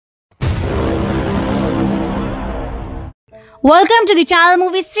Welcome to the channel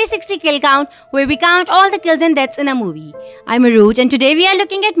Movies 360 Kill Count, where we count all the kills and deaths in a movie. I'm Aruj, and today we are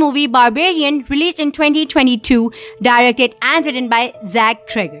looking at movie Barbarian, released in 2022, directed and written by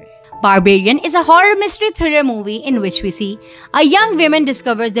Cregger. Barbarian is a horror mystery thriller movie in which we see a young woman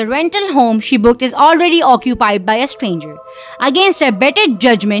discovers the rental home she booked is already occupied by a stranger. Against her better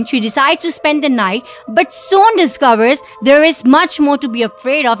judgment, she decides to spend the night, but soon discovers there is much more to be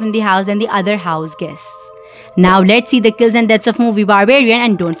afraid of in the house than the other house guests. Now let's see the kills and deaths of movie Barbarian,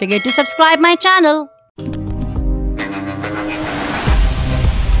 and don't forget to subscribe my channel.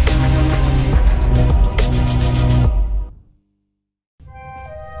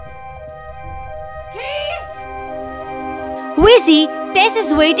 We see Tess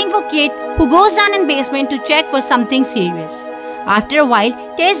is waiting for Kate, who goes down in basement to check for something serious. After a while,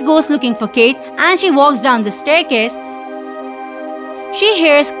 Tess goes looking for Kate and she walks down the staircase. She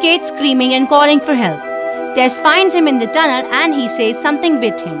hears Kate screaming and calling for help. Tess finds him in the tunnel and he says something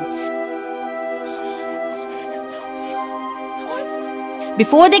bit him.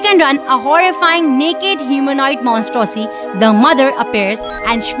 Before they can run, a horrifying naked humanoid monstrosity, the mother, appears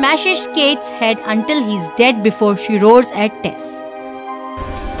and smashes Kate's head until he's dead before she roars at Tess.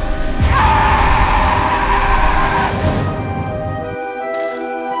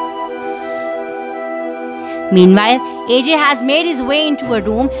 Meanwhile, AJ has made his way into a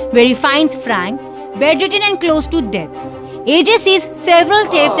room where he finds Frank, bedridden and close to death. AJ sees several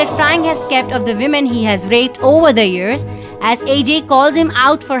tapes that Frank has kept of the women he has raped over the years. As AJ calls him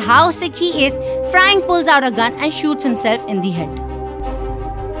out for how sick he is, Frank pulls out a gun and shoots himself in the head.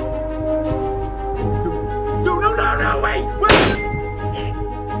 No, wait!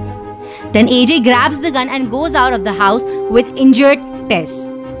 Then AJ grabs the gun and goes out of the house with injured Tess.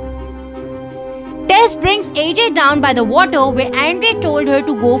 Tess brings AJ down by the water where Andre told her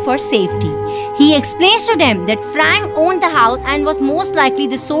to go for safety. He explains to them that Frank owned the house and was most likely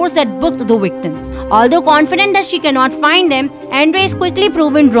the source that booked the victims. Although confident that she cannot find them, Andre is quickly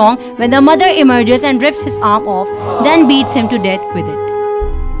proven wrong when the mother emerges and rips his arm off, then beats him to death with it.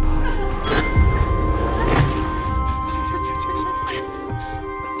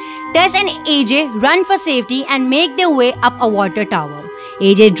 Tess and AJ run for safety and make their way up a water tower.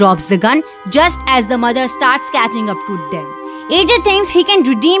 AJ drops the gun just as the mother starts catching up to them. AJ thinks he can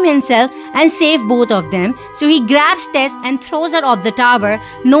redeem himself and save both of them, so he grabs Tess and throws her off the tower,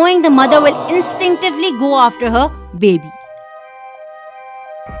 knowing the mother will instinctively go after her baby.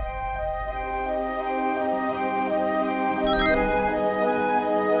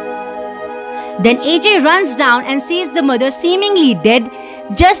 Then AJ runs down and sees the mother seemingly dead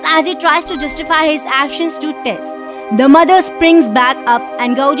just as he tries to justify his actions to Tess. The mother springs back up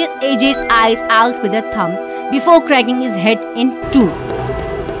and gouges AJ's eyes out with her thumbs before cracking his head in two.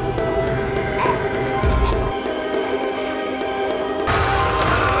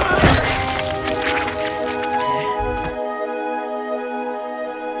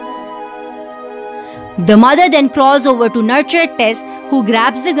 The mother then crawls over to nurture Tess, who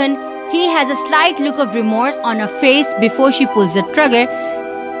grabs the gun. He has a slight look of remorse on her face before she pulls the trigger.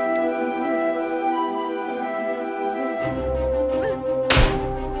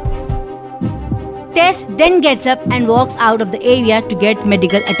 Tess then gets up and walks out of the area to get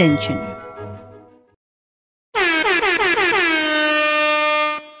medical attention.